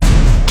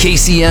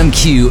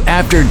KCMQ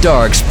After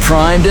Dark's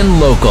primed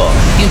and local,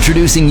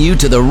 introducing you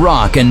to the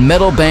rock and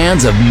metal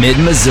bands of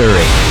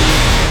mid-Missouri.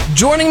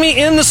 Joining me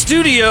in the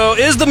studio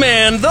is the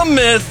man, the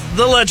myth,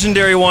 the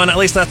legendary one. At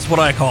least that's what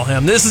I call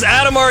him. This is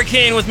Adam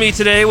Arcane with me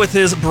today with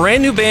his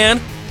brand new band,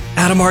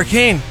 Adam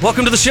Arcane.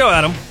 Welcome to the show,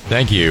 Adam.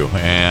 Thank you.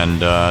 And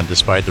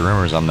despite the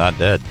rumors, I'm not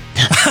dead.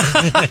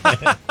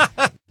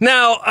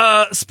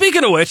 Now,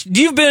 speaking of which,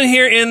 you've been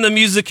here in the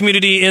music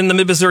community in the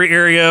mid-Missouri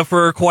area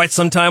for quite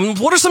some time.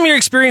 What are some of your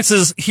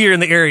experiences here in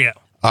the area?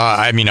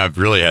 I've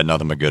really had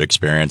nothing but good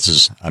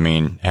experiences.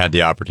 Had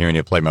the opportunity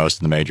to play most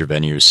of the major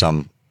venues,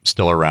 some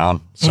still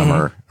around,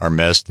 some are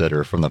missed that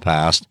are from the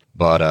past.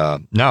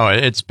 But no,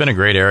 it's been a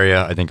great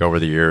area, I think, over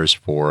the years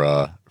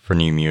for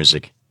new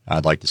music.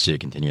 I'd like to see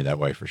it continue that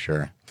way for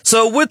sure.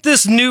 So with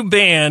this new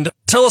band,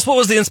 tell us what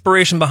was the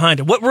inspiration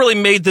behind it? What really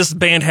made this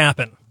band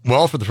happen?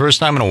 Well, for the first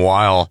time in a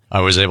while, I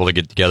was able to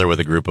get together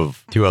with a group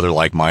of two other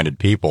like-minded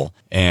people,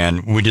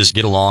 and we just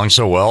get along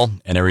so well,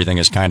 and everything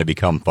has kind of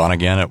become fun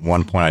again. At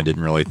one point, I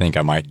didn't really think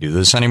I might do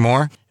this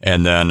anymore.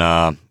 And then,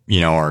 our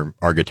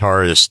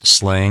guitarist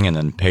Sling and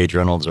then Paige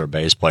Reynolds, our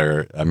bass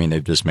player,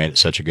 they've just made it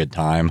such a good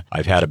time.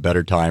 I've had a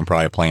better time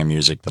probably playing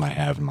music than I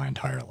have in my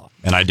entire life.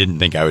 And I didn't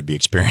think I would be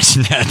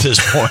experiencing that at this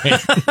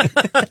point.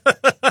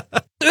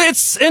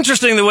 It's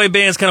interesting the way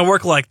bands kind of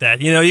work like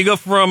that. You know, you go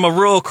from a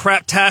real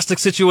craptastic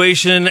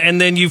situation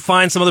and then you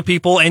find some other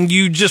people and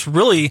you just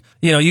really,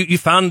 you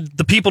found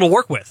the people to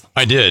work with.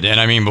 I did.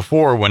 And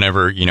before,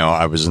 whenever,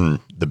 I was in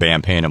the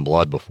band Pain and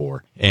Blood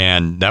before,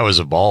 and that was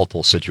a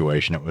volatile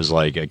situation. It was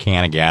like a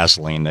can of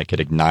gasoline that could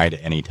ignite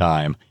at any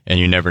time, and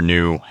you never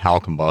knew how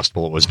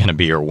combustible it was going to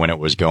be or when it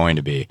was going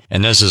to be.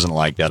 And this isn't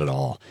like that at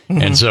all.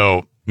 Mm-hmm. And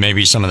so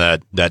maybe some of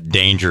that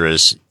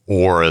dangerous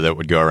aura that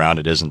would go around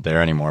it isn't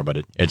there anymore, but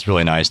it's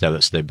really nice to have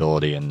that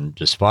stability and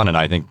just fun. And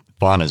I think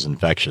fun is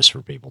infectious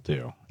for people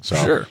too. So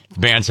sure. If the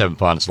band's having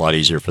fun, it's a lot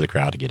easier for the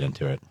crowd to get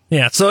into it.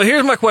 Yeah. So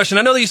here's my question.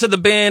 I know that you said the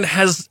band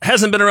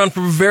hasn't been around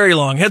for very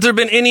long. Has there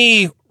been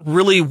any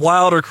really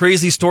wild or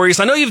crazy stories?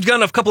 I know you've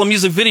done a couple of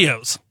music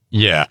videos.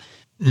 Yeah.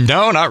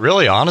 No, not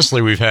really.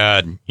 Honestly, we've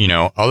had,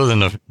 other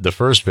than the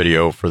first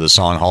video for the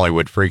song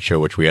Hollywood Freak Show,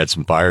 which we had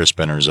some fire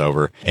spinners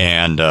over,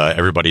 and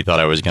everybody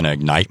thought I was going to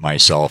ignite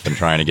myself and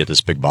trying to get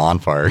this big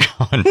bonfire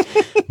going.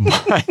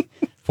 But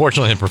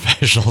fortunately, the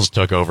professionals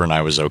took over and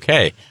I was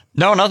okay.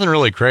 No, nothing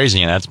really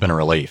crazy, and that's been a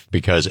relief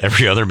because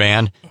every other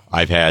band,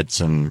 I've had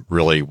some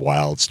really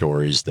wild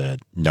stories that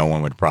no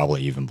one would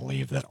probably even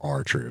believe that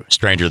are true.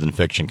 Stranger than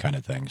fiction kind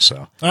of thing.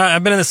 So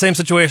I've been in the same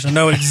situation. I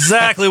know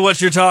exactly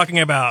what you're talking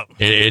about.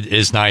 It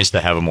is nice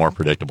to have a more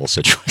predictable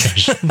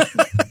situation.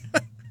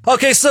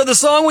 Okay, so the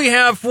song we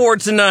have for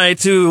tonight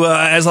to,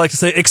 as I like to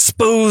say,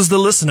 expose the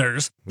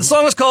listeners. The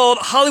song is called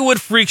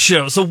Hollywood Freak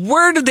Show. So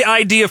where did the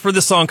idea for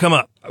this song come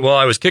up? Well,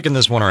 I was kicking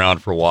this one around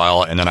for a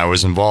while, and then I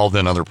was involved in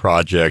another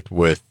project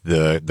with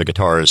the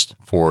guitarist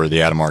for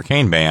the Adam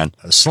Arcane band,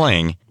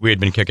 Sling. We had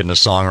been kicking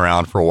this song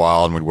around for a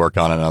while, and we'd worked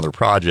on another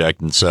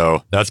project, and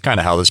so that's kind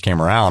of how this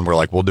came around. We're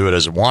like, we'll do it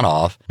as a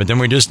one-off, but then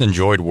we just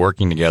enjoyed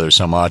working together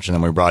so much, and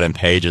then we brought in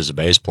Paige as a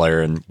bass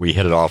player, and we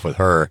hit it off with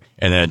her,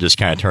 and then it just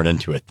kind of turned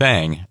into a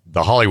thing.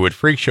 The Hollywood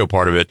Freak Show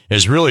part of it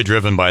is really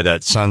driven by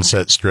that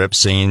Sunset Strip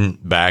scene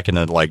back in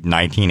the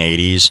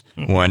 1980s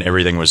when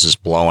everything was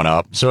just blowing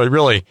up. So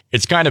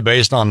it's kind of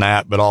based on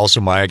that, but also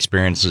my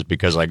experiences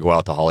because I go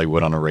out to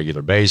Hollywood on a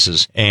regular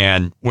basis.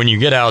 And when you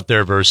get out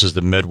there versus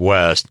the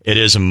Midwest,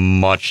 it's a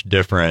much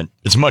different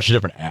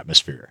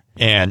atmosphere.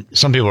 And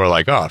some people are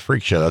like, oh,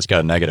 freak show, that's got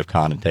a negative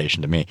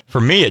connotation to me.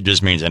 For me, it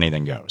just means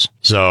anything goes.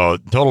 So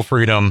total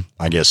freedom,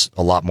 I guess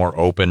a lot more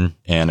open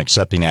and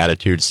accepting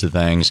attitudes to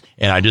things.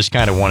 And I just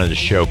kind of wanted to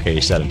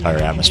showcase that entire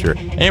atmosphere.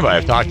 Anybody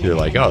I've talked to, they're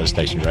like, oh, this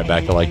takes me right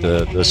back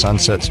to the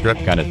Sunset Strip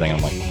kind of thing.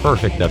 I'm like,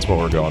 perfect, that's what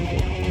we're going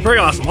for. Very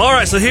awesome. All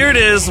right, so here it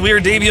is. We are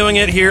debuting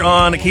it here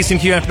on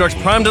KCMQ After Dark's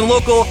Primed and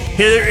Local.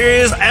 Here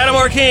is Adam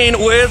Arcane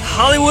with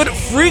Hollywood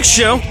Freak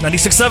Show,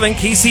 96.7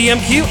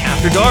 KCMQ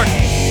After Dark.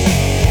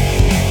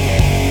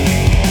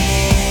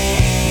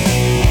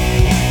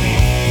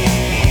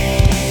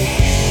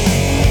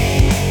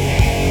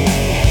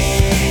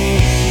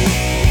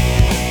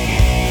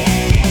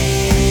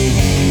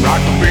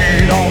 Rock the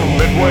beat on the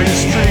Midway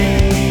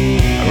Street.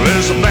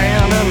 There's a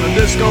band in the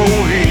disco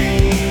heat.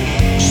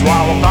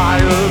 Swallow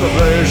fire, the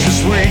pleasure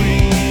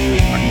sweet.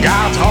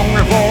 God's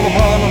hungry for the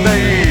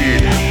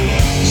money.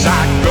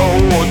 Psycho,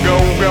 a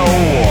go-go.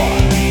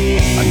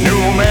 A new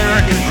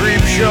American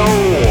creep show.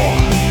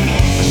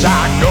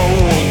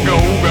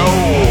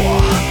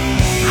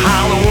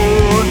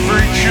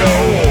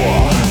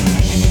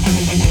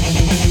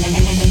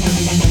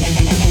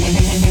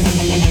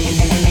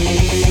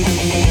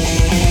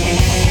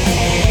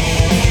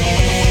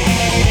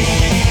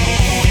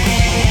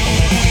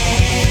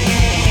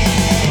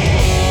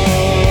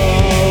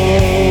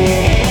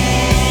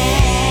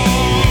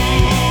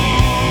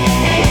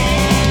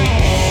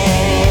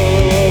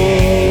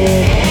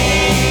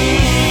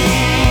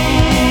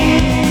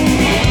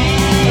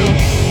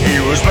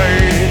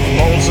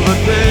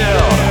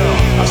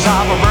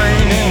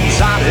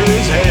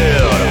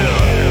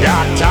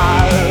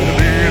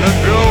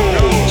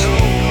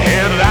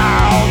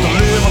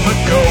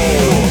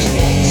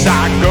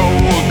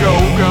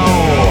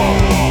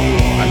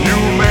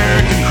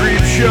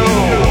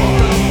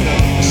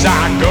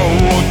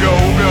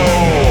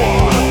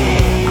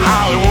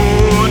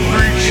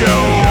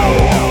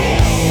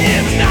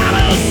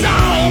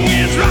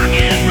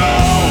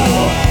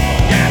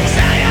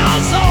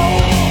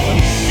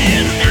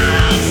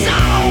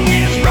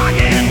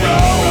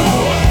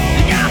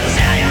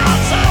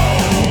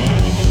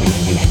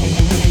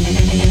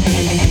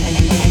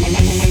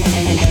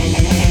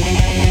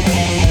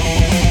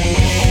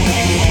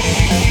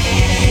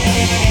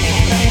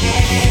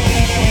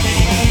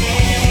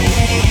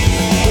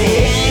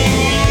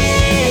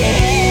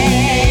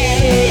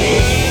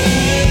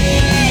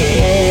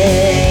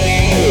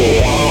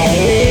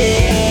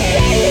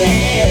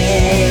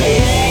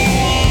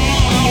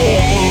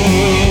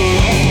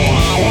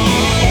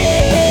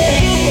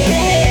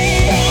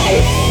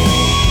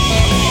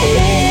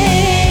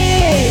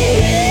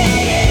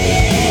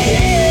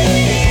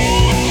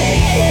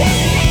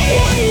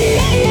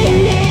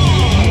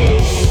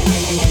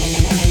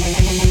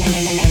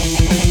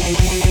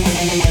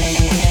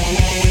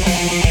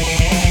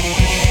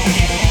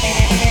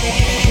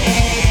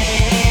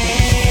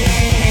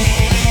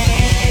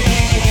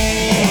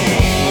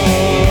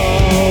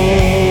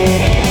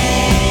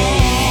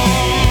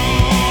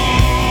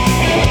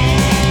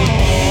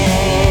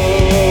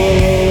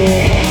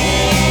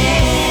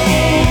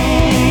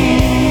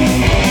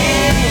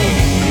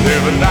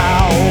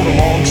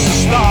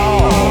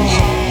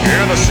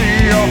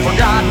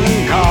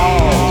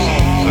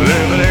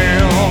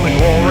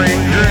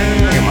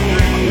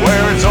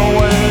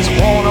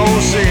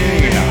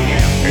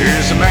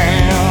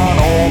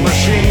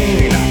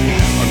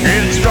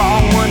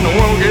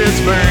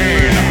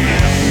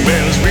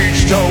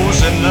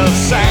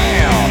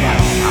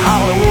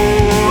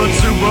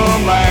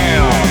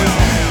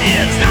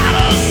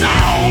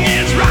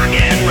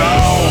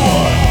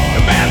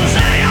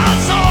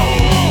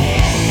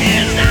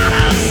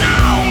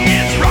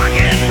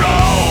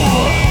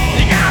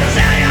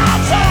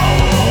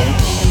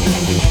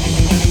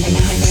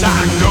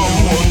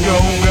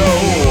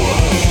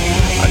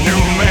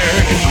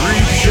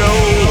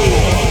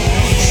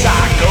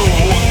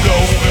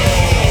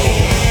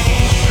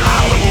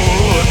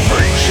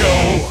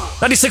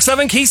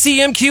 96.7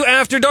 KCMQ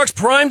After Dark's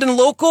Primed and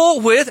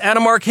Local with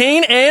Adam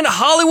Arcane, and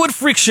Hollywood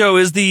Freak Show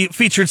is the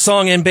featured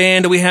song and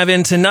band we have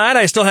in tonight.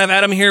 I still have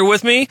Adam here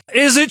with me.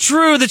 Is it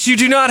true that you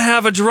do not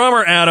have a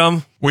drummer,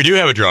 Adam? We do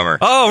have a drummer.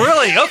 Oh,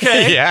 really?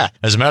 Okay. Yeah.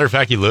 As a matter of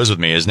fact, he lives with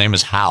me. His name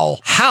is Hal.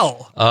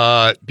 Hal?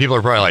 People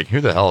are probably like, who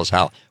the hell is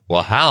Hal?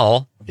 Well,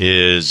 Hal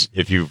is,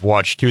 if you've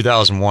watched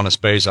 2001 A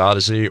Space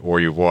Odyssey, or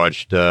you've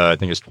watched, I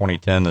think it's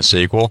 2010, the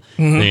sequel,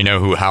 then you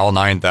know who HAL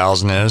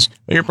 9000 is.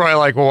 But you're probably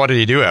like, well, what did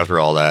he do after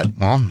all that?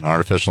 Well,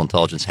 artificial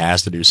intelligence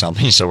has to do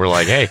something. So we're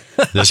like, hey,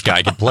 this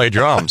guy can play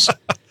drums.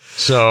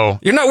 So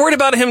You're not worried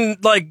about him,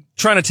 like,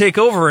 trying to take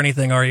over or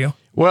anything, are you?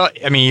 well,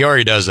 I mean, he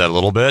already does that a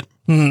little bit,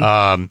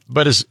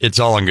 but it's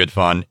all in good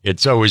fun.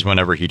 It's always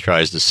whenever he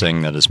tries to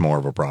sing that is more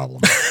of a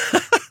problem.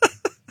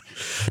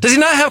 Does he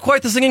not have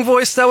quite the singing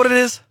voice? Is that what it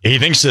is? He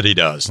thinks that he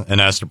does, and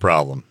that's the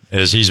problem.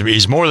 Is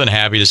he's more than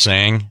happy to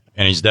sing,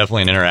 and he's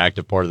definitely an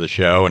interactive part of the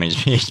show, and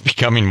he's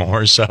becoming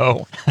more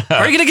so.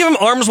 Are you going to give him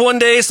arms one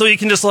day so he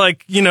can just,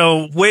 like, you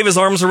know, wave his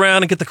arms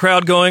around and get the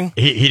crowd going?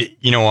 He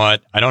you know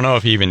what? I don't know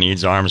if he even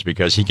needs arms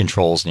because he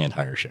controls the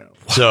entire show.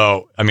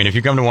 So, I mean, if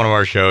you come to one of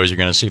our shows, you're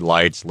going to see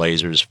lights,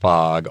 lasers,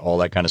 fog, all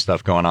that kind of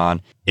stuff going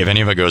on. If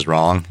any of it goes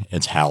wrong,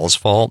 it's Hal's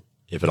fault.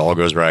 If it all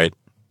goes right,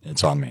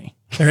 it's on me.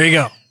 There you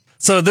go.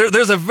 So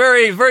there's a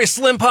very, very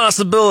slim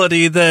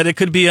possibility that it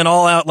could be an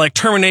all-out, like,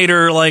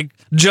 Terminator, like,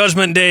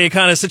 Judgment Day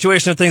kind of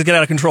situation if things get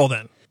out of control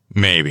then.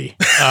 Maybe.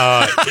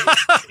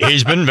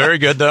 He's been very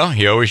good, though.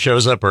 He always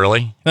shows up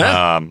early.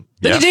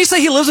 Did you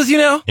say he lives with you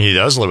now? He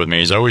does live with me.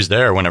 He's always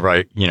there whenever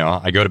I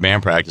go to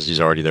band practice.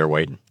 He's already there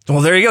waiting.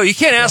 Well, there you go. You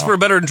can't ask for a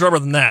better drummer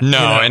than that. No, you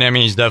know? and I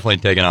mean, he's definitely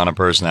taken on a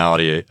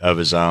personality of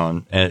his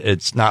own. And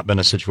it's not been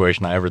a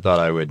situation I ever thought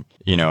I would,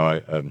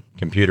 a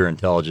computer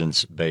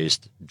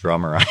intelligence-based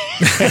drummer, I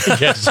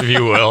guess, if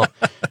you will.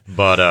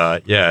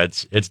 But, yeah,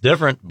 it's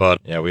different,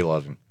 but, yeah, we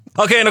love him.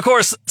 Okay, and of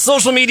course,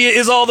 social media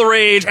is all the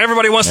rage.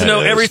 Everybody wants to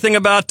know everything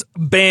about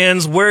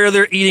bands, where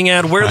they're eating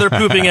at, where they're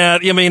pooping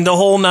at. I mean, the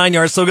whole 9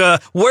 yards. So,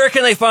 where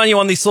can they find you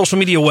on these social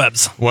media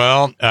webs?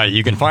 Well,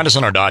 you can find us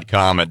on our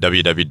 .com at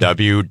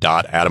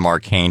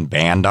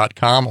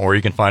www.adamarcaneband.com, or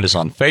you can find us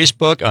on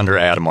Facebook under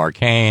Adam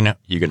Arcane.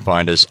 You can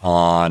find us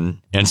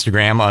on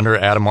Instagram under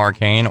Adam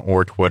Arcane,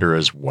 or Twitter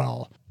as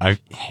well. And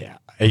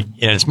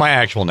it's my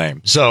actual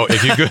name. So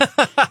if you go,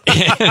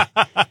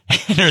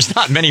 there's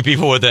not many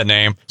people with that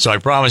name. So I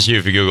promise you,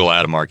 if you Google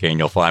Adam Arcane,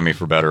 you'll find me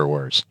for better or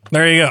worse.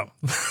 There you go.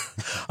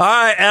 All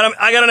right, Adam,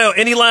 I got to know,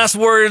 any last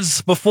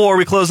words before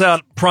we close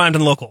out Primed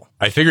and Local?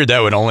 I figured that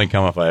would only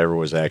come if I ever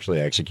was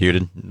actually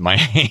executed. My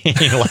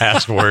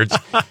last words.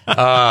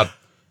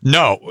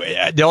 No,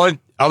 the only,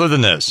 other than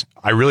this,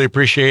 I really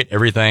appreciate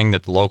everything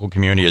that the local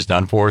community has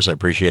done for us. I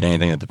appreciate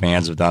anything that the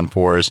fans have done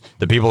for us.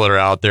 The people that are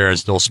out there and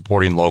still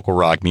supporting local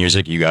rock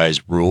music, you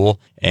guys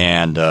rule.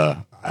 And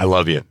I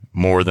love you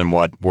more than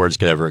what words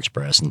could ever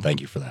express. And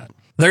thank you for that.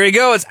 There you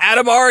go. It's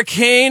Adam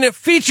Arcane,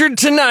 featured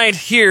tonight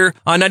here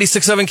on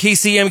 96.7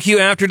 KCMQ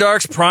After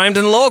Dark's Primed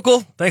and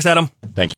Local. Thanks, Adam. Thank you.